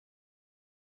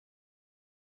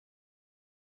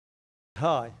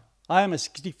Hi, I am a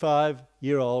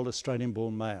 65-year-old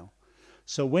Australian-born male.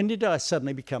 So when did I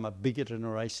suddenly become a bigot and a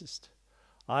racist?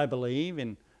 I believe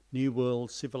in New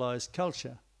World civilised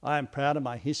culture. I am proud of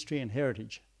my history and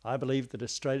heritage. I believe that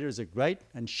Australia is a great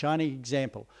and shining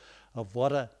example of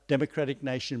what a democratic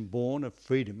nation born of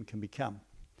freedom can become.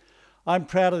 I'm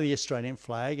proud of the Australian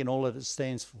flag and all that it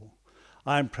stands for.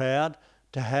 I'm proud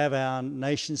to have our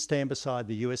nation stand beside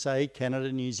the USA, Canada,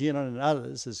 New Zealand and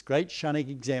others as great shining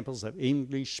examples of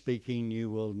English-speaking New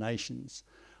World nations.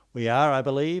 We are, I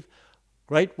believe,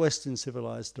 great Western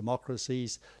civilised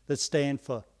democracies that stand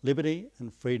for liberty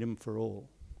and freedom for all.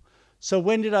 So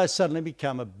when did I suddenly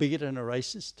become a bigot and a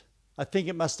racist? I think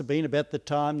it must have been about the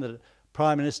time that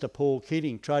Prime Minister Paul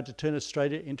Keating tried to turn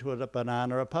Australia into a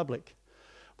banana republic.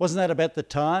 Wasn't that about the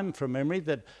time, from memory,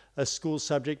 that a school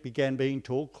subject began being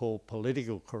taught called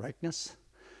political correctness?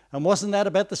 And wasn't that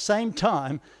about the same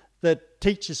time that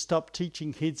teachers stopped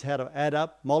teaching kids how to add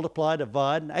up, multiply,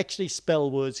 divide, and actually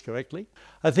spell words correctly?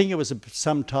 I think it was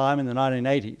some time in the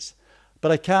 1980s,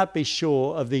 but I can't be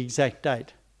sure of the exact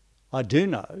date. I do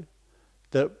know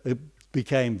that it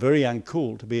became very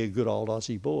uncool to be a good old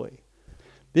Aussie boy.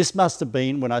 This must have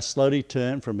been when I slowly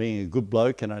turned from being a good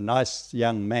bloke and a nice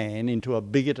young man into a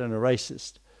bigot and a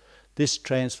racist. This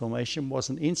transformation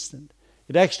wasn't instant.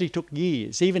 It actually took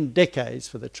years, even decades,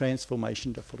 for the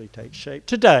transformation to fully take shape.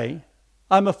 Today,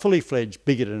 I'm a fully fledged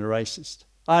bigot and a racist.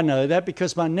 I know that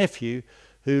because my nephew,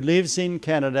 who lives in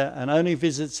Canada and only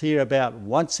visits here about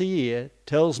once a year,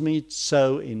 tells me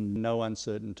so in no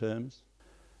uncertain terms.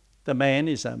 The man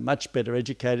is a much better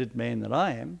educated man than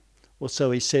I am, or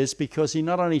so he says, because he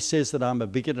not only says that I'm a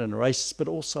bigot and a racist, but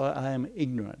also I am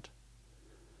ignorant.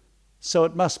 So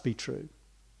it must be true.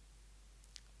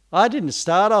 I didn't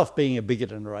start off being a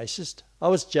bigot and a racist. I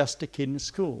was just a kid in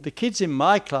school. The kids in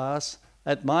my class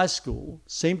at my school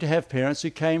seemed to have parents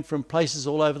who came from places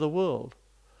all over the world.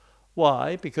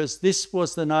 Why? Because this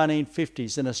was the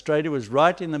 1950s and Australia was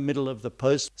right in the middle of the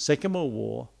post-Second World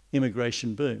War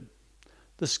immigration boom.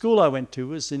 The school I went to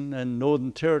was in the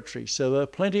Northern Territory, so there were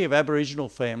plenty of Aboriginal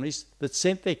families that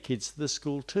sent their kids to the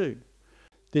school too.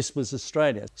 This was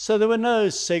Australia. So there were no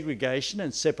segregation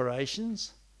and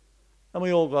separations, and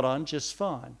we all got on just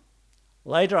fine.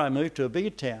 Later I moved to a bigger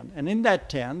town, and in that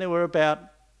town there were about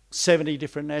 70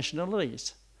 different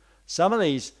nationalities. Some of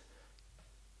these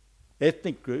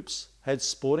ethnic groups had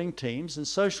sporting teams and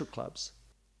social clubs.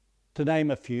 To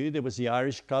name a few, there was the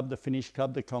Irish Club, the Finnish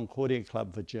Club, the Concordia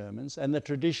Club for Germans, and the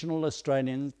traditional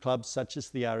Australian clubs such as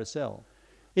the RSL.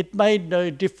 It made no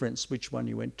difference which one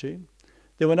you went to.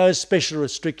 There were no special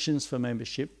restrictions for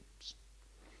memberships.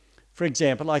 For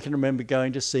example, I can remember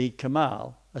going to see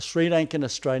Kamal, a Sri Lankan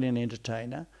Australian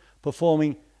entertainer,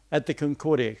 performing at the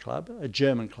Concordia Club, a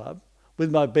German club,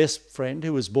 with my best friend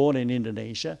who was born in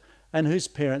Indonesia and whose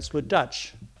parents were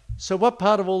Dutch. So what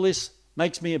part of all this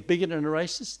makes me a bigot and a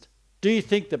racist? Do you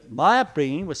think that my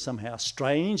upbringing was somehow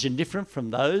strange and different from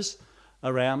those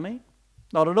around me?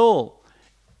 Not at all.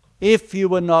 If you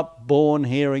were not born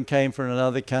here and came from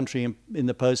another country in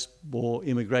the post-war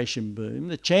immigration boom,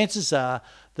 the chances are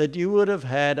that you would have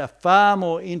had a far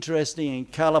more interesting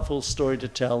and colourful story to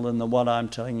tell than the one I'm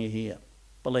telling you here.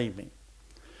 Believe me.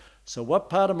 So what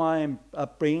part of my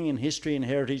upbringing and history and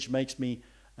heritage makes me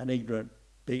an ignorant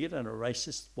bigot and a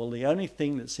racist? Well, the only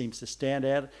thing that seems to stand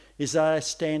out is that I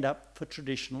stand up for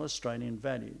traditional Australian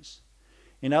values.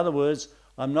 In other words,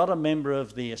 I'm not a member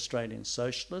of the Australian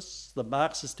Socialists, the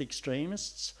Marxist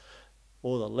extremists,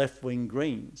 or the left-wing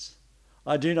Greens.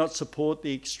 I do not support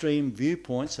the extreme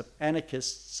viewpoints of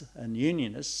anarchists and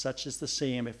unionists such as the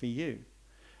CMFEU.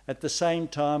 At the same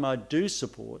time, I do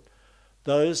support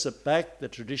those that back the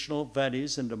traditional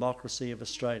values and democracy of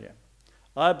Australia.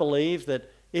 I believe that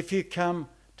if you come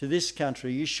to this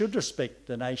country, you should respect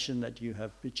the nation that you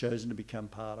have chosen to become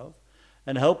part of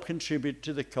and help contribute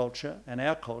to the culture and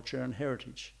our culture and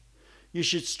heritage. You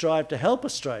should strive to help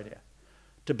Australia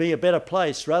to be a better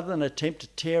place rather than attempt to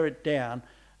tear it down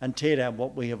and tear down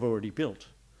what we have already built.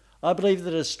 I believe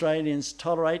that Australians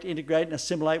tolerate, integrate and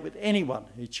assimilate with anyone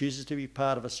who chooses to be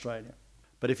part of Australia.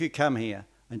 But if you come here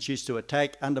and choose to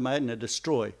attack, undermine and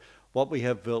destroy what we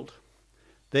have built,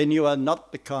 then you are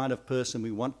not the kind of person we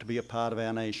want to be a part of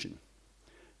our nation.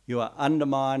 You are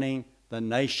undermining the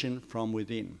nation from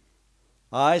within.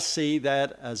 I see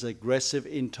that as aggressive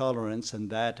intolerance, and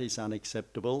that is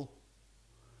unacceptable.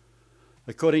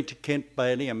 According to Kent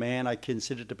Bailey, a man I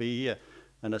consider to be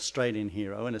an Australian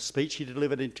hero, in a speech he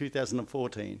delivered in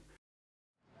 2014.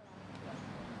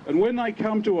 And when they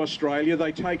come to Australia,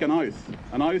 they take an oath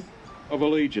of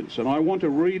allegiance, and I want to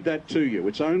read that to you.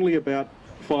 It's only about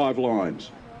 5 lines.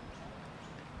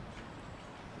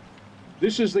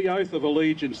 This is the oath of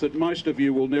allegiance that most of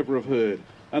you will never have heard,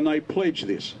 and they pledge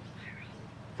this.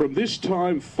 From this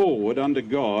time forward, under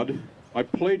God, I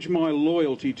pledge my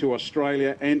loyalty to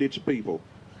Australia and its people,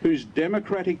 whose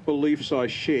democratic beliefs I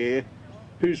share,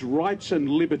 whose rights and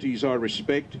liberties I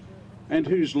respect, and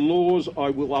whose laws I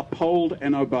will uphold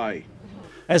and obey.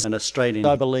 As an Australian,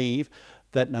 I believe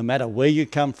that no matter where you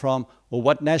come from or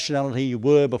what nationality you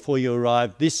were before you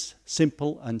arrived, this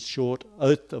simple and short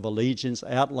oath of allegiance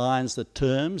outlines the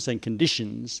terms and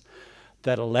conditions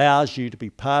that allows you to be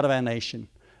part of our nation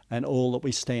and all that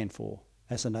we stand for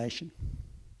as a nation.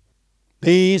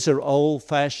 These are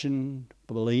old-fashioned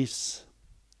beliefs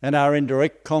and are in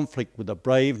direct conflict with the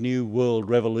brave new world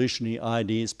revolutionary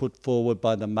ideas put forward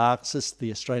by the Marxists,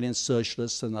 the Australian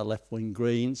Socialists and the left-wing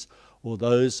Greens, or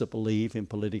those that believe in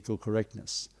political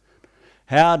correctness.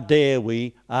 How dare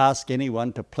we ask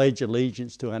anyone to pledge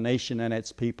allegiance to our nation and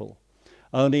its people?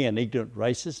 Only an ignorant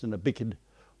racist and a bigot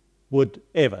would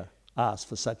ever ask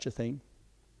for such a thing.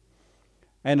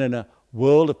 And in a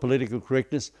world of political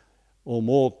correctness, or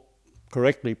more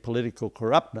correctly, political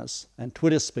corruptness and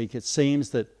Twitter speak, it seems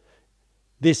that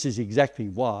this is exactly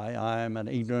why I am an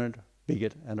ignorant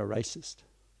bigot and a racist.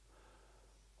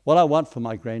 What I want for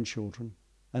my grandchildren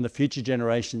and the future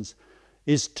generations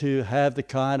is to have the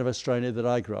kind of Australia that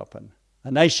I grew up in.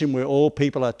 A nation where all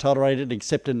people are tolerated,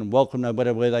 accepted and welcome no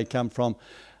matter where they come from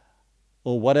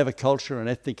or whatever culture and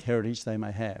ethnic heritage they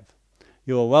may have.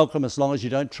 You are welcome as long as you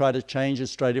don't try to change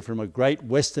Australia from a great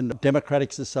Western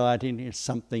democratic society into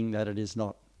something that it is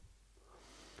not.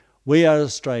 We are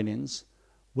Australians.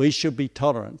 We should be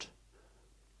tolerant.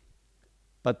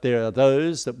 But there are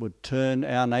those that would turn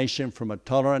our nation from a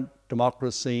tolerant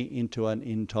democracy into an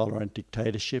intolerant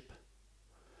dictatorship.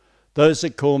 Those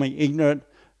that call me ignorant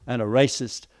and a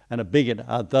racist and a bigot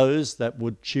are those that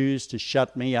would choose to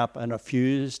shut me up and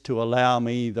refuse to allow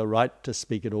me the right to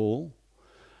speak at all.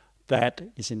 That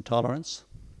is intolerance.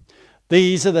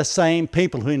 These are the same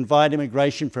people who invite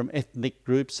immigration from ethnic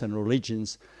groups and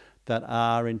religions that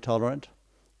are intolerant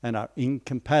and are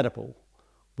incompatible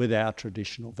with our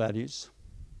traditional values.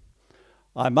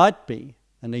 I might be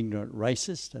an ignorant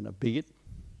racist and a bigot,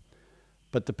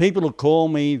 but the people who call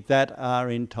me that are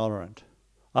intolerant.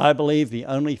 I believe the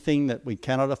only thing that we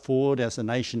cannot afford as a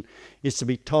nation is to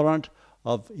be tolerant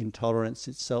of intolerance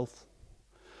itself.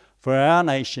 For our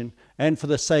nation and for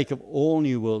the sake of all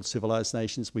New World civilised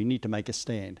nations, we need to make a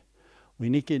stand. We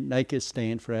need to make a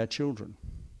stand for our children.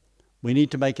 We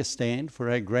need to make a stand for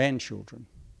our grandchildren.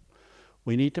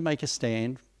 We need to make a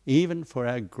stand even for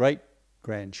our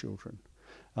great-grandchildren.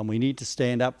 And we need to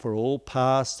stand up for all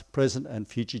past, present and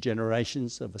future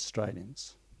generations of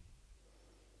Australians.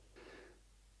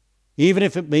 Even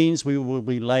if it means we will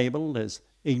be labelled as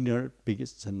ignorant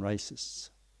bigots and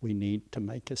racists, we need to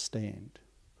make a stand.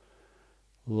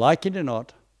 Like it or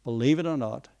not, believe it or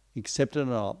not, accept it or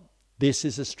not, this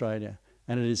is Australia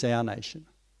and it is our nation.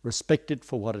 Respect it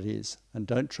for what it is and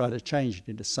don't try to change it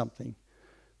into something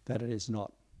that it is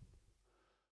not.